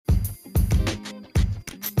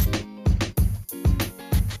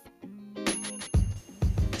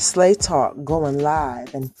Slay Talk going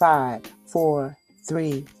live in 5, 4,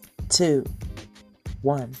 3, 2,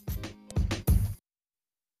 1.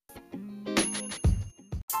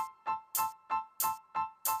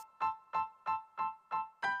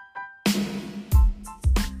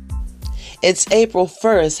 It's April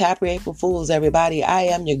 1st. Happy April Fools, everybody. I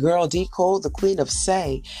am your girl, D. Cole, the Queen of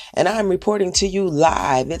Say, and I'm reporting to you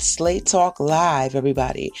live. It's Slay Talk Live,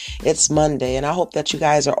 everybody. It's Monday, and I hope that you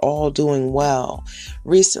guys are all doing well.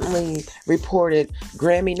 Recently reported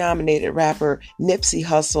Grammy-nominated rapper Nipsey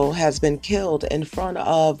Hussle has been killed in front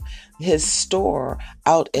of his store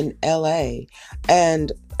out in L.A.,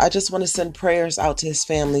 and I just want to send prayers out to his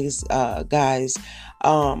families, guys.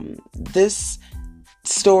 This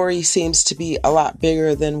story seems to be a lot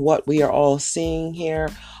bigger than what we are all seeing here.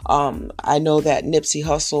 I know that Nipsey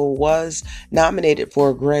Hussle was nominated for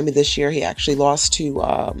a Grammy this year. He actually lost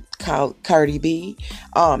to Cardi B,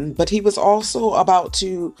 but he was also about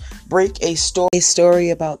to break a story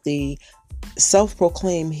about the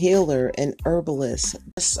self-proclaimed healer and herbalist,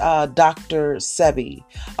 Dr. Sebi.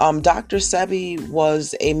 Dr. Sebi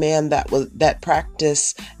was a man that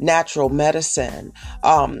practiced natural medicine,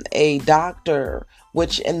 a doctor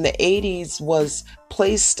which in the 80s was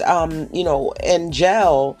placed, in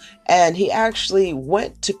jail, and he actually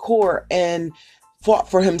went to court and fought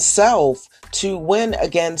for himself to win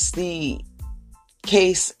against the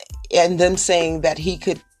case, and them saying that he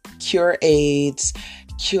could cure AIDS,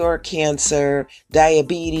 cure cancer,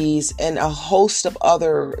 diabetes, and a host of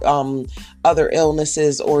other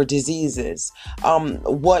illnesses or diseases.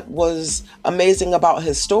 What was amazing about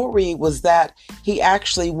his story was that he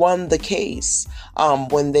actually won the case.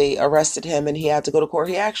 When they arrested him and he had to go to court,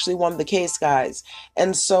 he actually won the case, guys.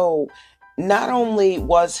 And so not only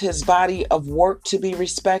was his body of work to be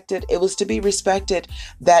respected, it was to be respected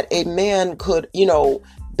that a man could,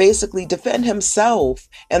 basically defend himself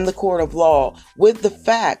in the court of law with the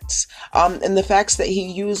facts, and the facts that he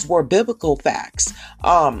used were biblical facts,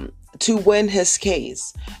 to win his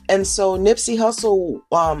case. And so Nipsey Hussle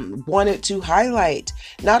wanted to highlight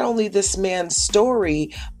not only this man's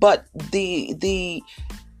story, but the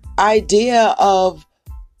idea of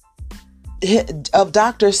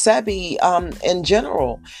Dr. Sebi in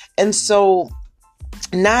general. And so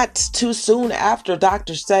not too soon after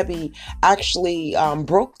Dr. Sebi actually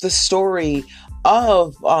broke the story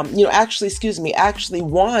of, actually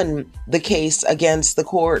won the case against the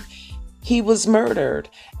court, he was murdered.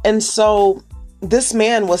 And so this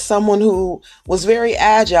man was someone who was very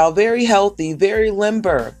agile, very healthy, very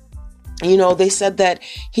limber. They said that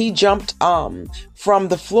he jumped from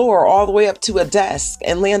the floor all the way up to a desk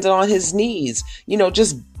and landed on his knees,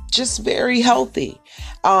 just very healthy.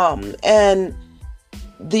 And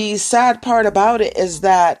the sad part about it is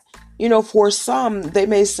that, for some, they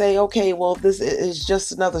may say, okay, well, this is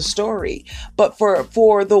just another story. But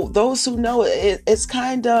for those who know it, it's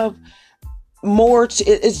kind of more.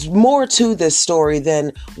 It's more to this story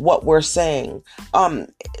than what we're saying.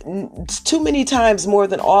 Too many times, more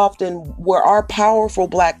than often, where our powerful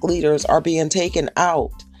Black leaders are being taken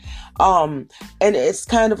out. And it's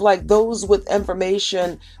kind of like those with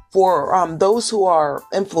information, for those who are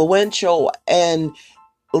influential and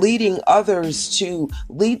leading others to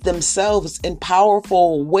lead themselves in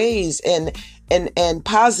powerful ways and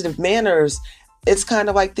positive manners. It's kind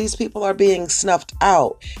of like these people are being snuffed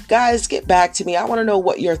out. Guys, get back to me. I want to know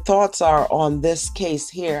what your thoughts are on this case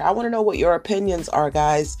here. I want to know what your opinions are,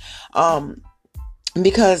 guys.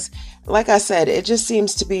 Because like I said, it just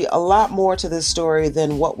seems to be a lot more to this story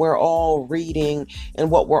than what we're all reading and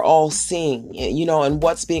what we're all seeing, and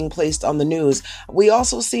what's being placed on the news. We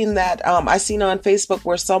also seen that, I seen on Facebook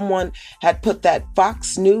where someone had put that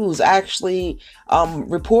Fox News actually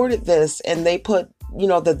reported this, and they put,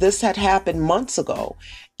 that this had happened months ago.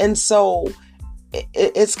 And so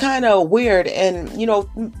it's kind of weird, and,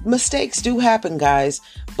 mistakes do happen, guys,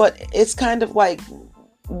 but it's kind of like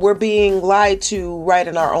we're being lied to right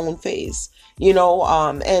in our own face,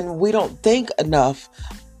 and we don't think enough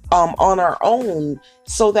on our own,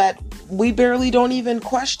 so that we barely don't even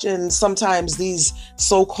question sometimes these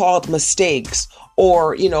so-called mistakes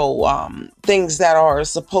or, things that are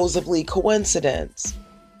supposedly coincidence.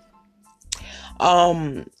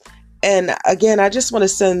 And again, I just want to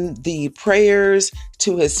send the prayers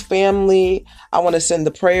to his family. I want to send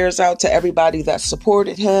the prayers out to everybody that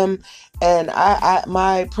supported him. And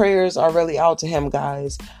my prayers are really out to him,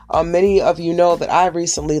 guys. Many of you know that I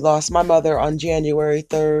recently lost my mother on January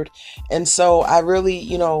 3rd. And so I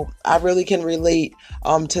really can relate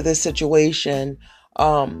to this situation.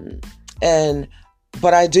 But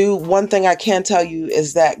one thing I can tell you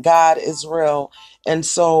is that God is real. And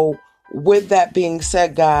so with that being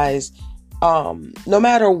said, guys, no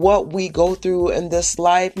matter what we go through in this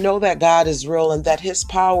life, know that God is real and that his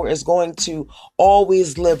power is going to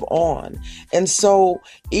always live on. And so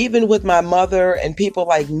even with my mother and people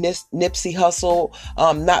like Nipsey Hussle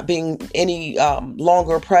not being any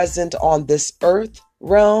longer present on this earth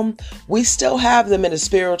realm, we still have them in a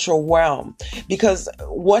spiritual realm, because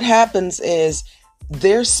what happens is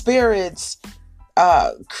their spirits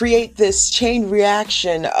create this chain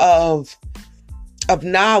reaction of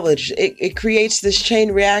knowledge. It creates this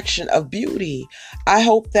chain reaction of beauty. I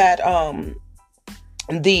hope that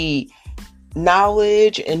the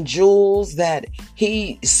knowledge and jewels that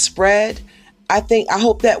he spread, I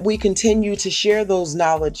hope that we continue to share those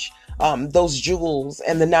knowledge, those jewels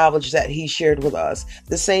and the knowledge that he shared with us.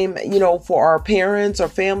 The same, for our parents or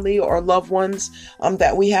family or loved ones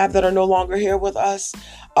that we have that are no longer here with us.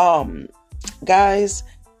 Guys,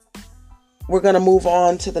 we're going to move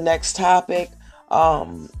on to the next topic.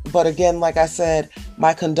 But again, like I said,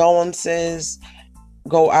 my condolences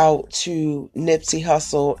go out to Nipsey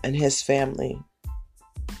Hussle and his family.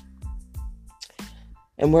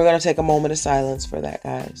 And we're going to take a moment of silence for that,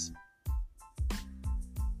 guys.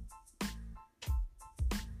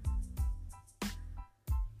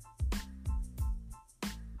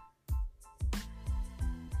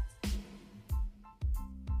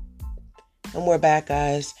 And we're back,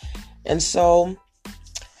 guys. And so,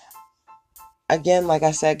 again, like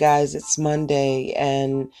I said, guys, it's Monday,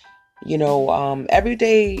 and every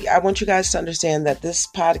day I want you guys to understand that this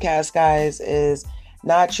podcast, guys, is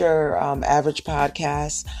not your average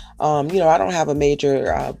podcast. I don't have a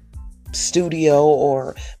major studio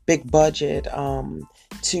or big budget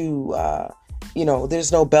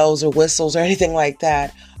there's no bells or whistles or anything like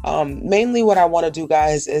that. Mainly what I want to do,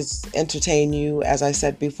 guys, is entertain you, as I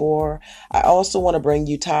said before. I also want to bring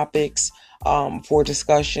you topics for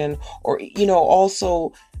discussion, or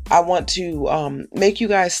also I want to make you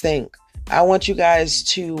guys think. I want you guys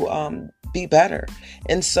to be better.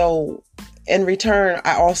 And so in return,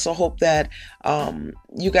 I also hope that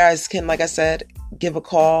you guys can, like I said, give a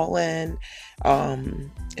call and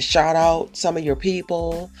shout out some of your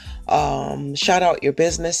people, shout out your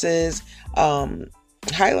businesses,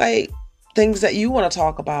 highlight things that you want to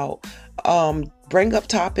talk about, bring up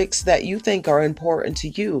topics that you think are important to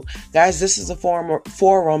you. Guys, this is a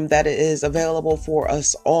forum that is available for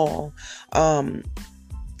us all.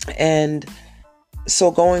 And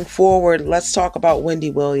so going forward, let's talk about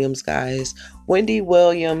Wendy Williams, guys. Wendy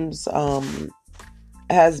Williams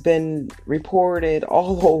has been reported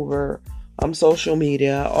all over social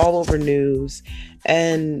media, all over news.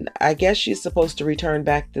 And I guess she's supposed to return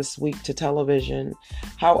back this week to television.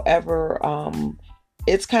 However,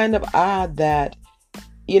 it's kind of odd that,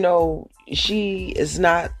 she is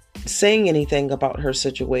not saying anything about her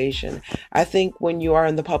situation. I think when you are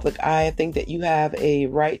in the public eye, I think that you have a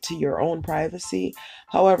right to your own privacy.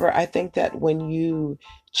 However, I think that when you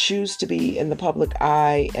choose to be in the public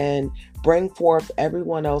eye and bring forth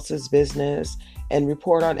everyone else's business and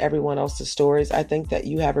report on everyone else's stories, I think that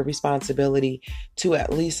you have a responsibility to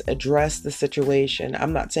at least address the situation.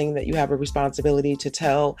 I'm not saying that you have a responsibility to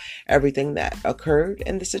tell everything that occurred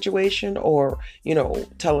in the situation, or,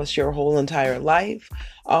 tell us your whole entire life,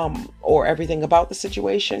 or everything about the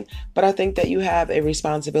situation. But I think that you have a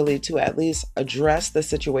responsibility to at least address the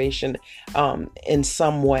situation in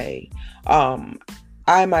some way.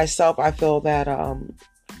 I myself, I feel that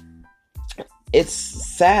it's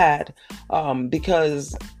sad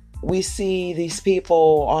because we see these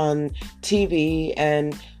people on TV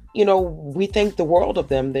and, we think the world of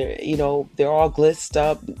them. They're all glitched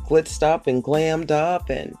up and glammed up.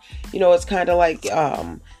 And, it's kind of like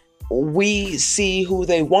we see who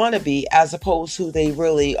they want to be as opposed to who they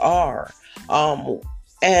really are.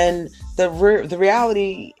 And the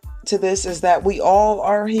reality to this is that we all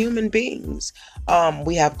are human beings.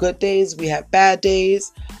 We have good days, we have bad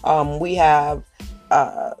days, we have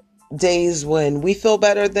days when we feel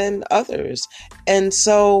better than others. And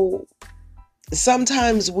so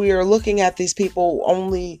sometimes we are looking at these people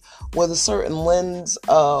only with a certain lens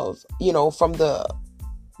of, from the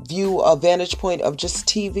vantage point of just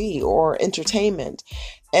TV or entertainment.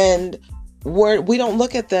 And we don't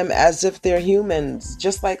look at them as if they're humans,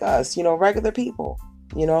 just like us, regular people,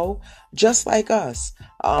 just like us.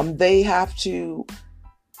 They have to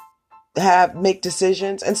make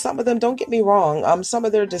decisions, and some of them, don't get me wrong, some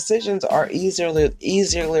of their decisions are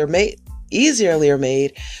easier made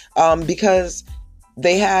because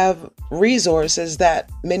they have resources that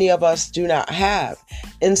many of us do not have.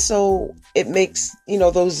 And so it makes,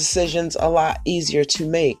 those decisions a lot easier to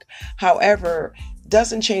make. However,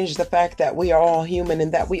 doesn't change the fact that we are all human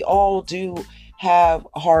and that we all do have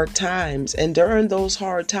hard times. And during those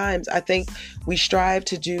hard times, I think we strive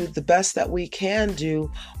to do the best that we can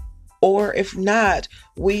do, or if not,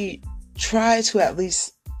 we try to at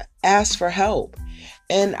least ask for help.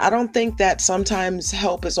 And I don't think that sometimes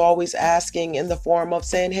help is always asking in the form of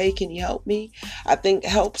saying, hey, can you help me? I think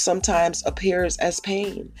help sometimes appears as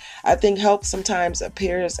pain. I think help sometimes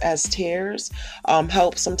appears as tears.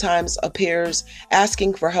 Help sometimes appears,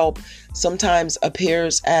 asking for help sometimes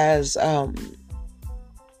appears as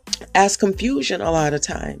confusion a lot of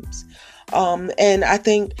times. And I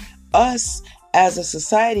think us as a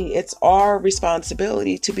society, it's our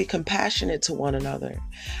responsibility to be compassionate to one another.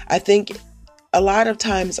 I think a lot of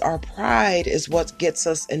times our pride is what gets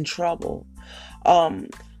us in trouble.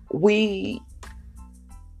 We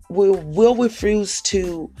will refuse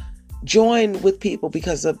to join with people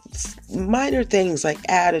because of minor things like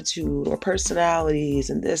attitude or personalities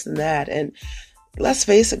and this and that. And let's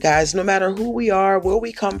face it, guys, no matter who we are, where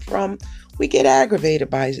we come from, we get aggravated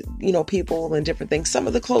by, people and different things. Some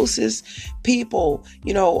of the closest people,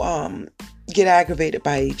 get aggravated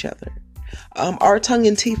by each other. Our tongue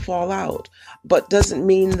and teeth fall out, but doesn't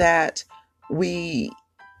mean that we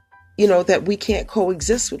can't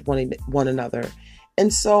coexist with one another.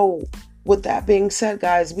 And so with that being said,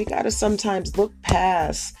 guys, we got to sometimes look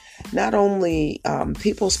past not only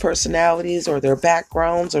people's personalities or their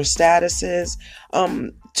backgrounds or statuses,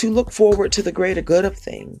 to look forward to the greater good of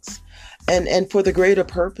things and for the greater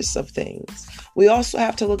purpose of things. We also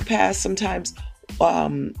have to look past sometimes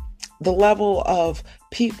the level of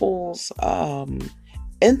people's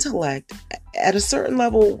intellect. At a certain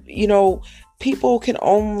level, people can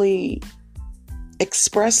only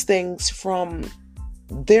express things from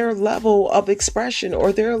their level of expression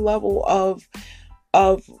or their level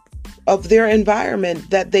of their environment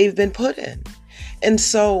that they've been put in. And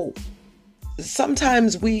so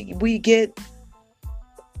sometimes we get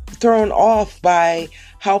thrown off by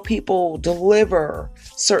how people deliver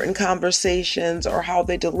certain conversations or how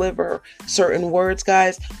they deliver certain words,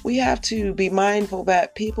 guys. We have to be mindful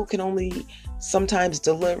that people can only sometimes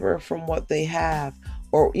deliver from what they have,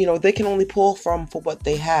 or, they can only pull from for what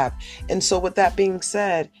they have. And so with that being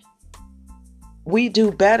said, we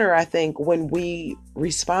do better, I think, when we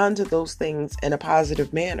respond to those things in a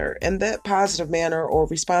positive manner. And that positive manner or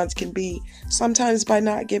response can be sometimes by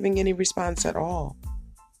not giving any response at all,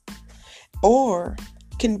 or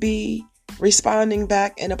can be responding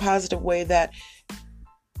back in a positive way that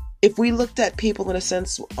if we looked at people in a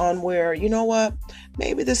sense on where,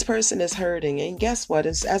 maybe this person is hurting, and guess what?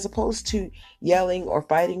 As opposed to yelling or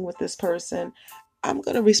fighting with this person, I'm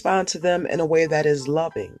going to respond to them in a way that is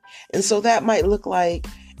loving. And so that might look like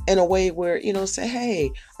in a way where, say,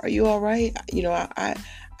 hey, are you all right?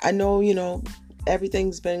 I know,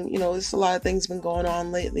 everything's been, there's a lot of things been going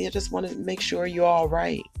on lately. I just want to make sure you're all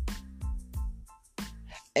right.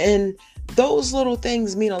 And those little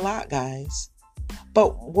things mean a lot, guys.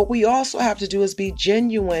 But what we also have to do is be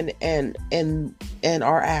genuine in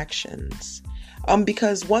our actions.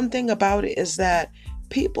 Because one thing about it is that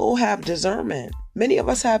people have discernment. Many of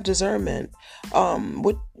us have discernment,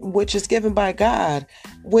 which is given by God,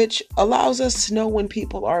 which allows us to know when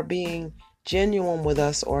people are being genuine with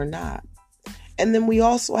us or not. And then we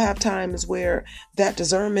also have times where that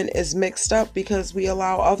discernment is mixed up because we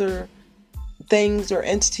allow other things or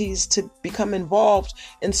entities to become involved,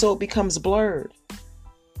 and so it becomes blurred.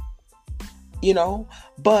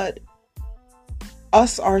 But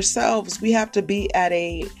us ourselves, we have to be at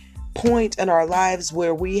a point in our lives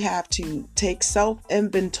where we have to take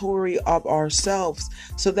self-inventory of ourselves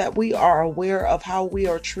so that we are aware of how we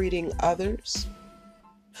are treating others.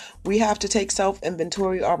 We have to take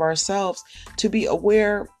self-inventory of ourselves to be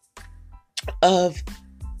aware of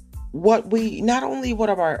not only what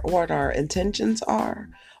our intentions are,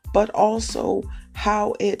 but also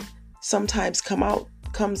how it sometimes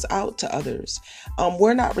comes out to others.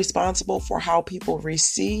 We're not responsible for how people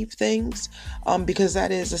receive things, because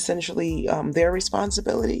that is essentially their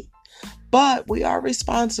responsibility. But we are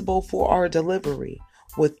responsible for our delivery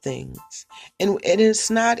with things. And it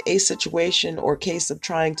is not a situation or case of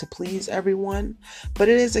trying to please everyone, but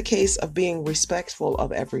it is a case of being respectful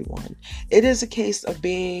of everyone. It is a case of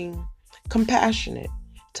being compassionate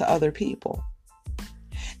to other people.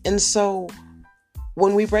 And so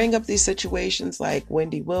when we bring up these situations like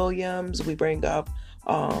Wendy Williams, we bring up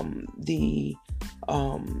the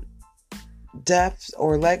deaths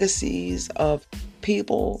or legacies of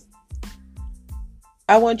people,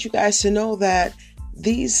 I want you guys to know that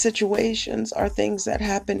these situations are things that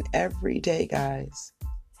happen every day, guys.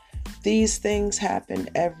 These things happen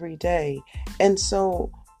every day. And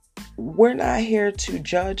so we're not here to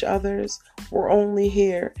judge others. We're only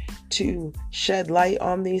here to shed light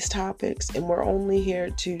on these topics, and we're only here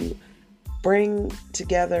to bring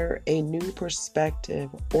together a new perspective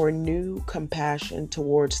or new compassion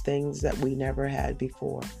towards things that we never had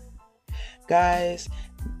before. Guys,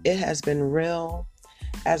 it has been real.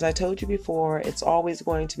 As I told you before, it's always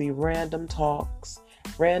going to be random talks,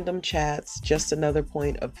 random chats, just another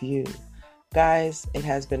point of view. Guys, it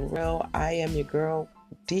has been real. I am your girl,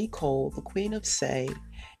 D. Cole, the Queen of Say.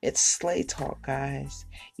 It's Slay Talk, guys.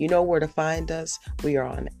 You know where to find us. We are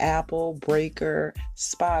on Apple, Breaker,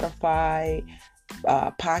 Spotify,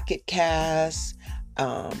 Pocket Cast,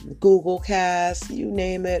 Google Cast, you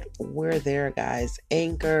name it, we're there, guys.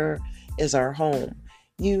 Anchor is our home.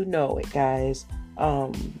 You know it, guys.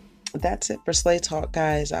 That's it for Slay Talk,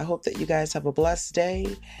 guys. I hope that you guys have a blessed day.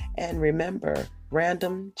 And remember,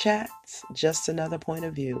 random chats, just another point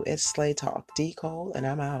of view. It's Slay Talk. D. Cole, and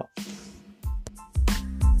I'm out.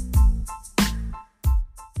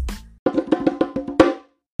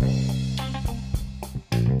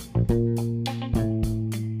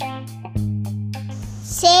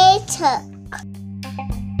 Say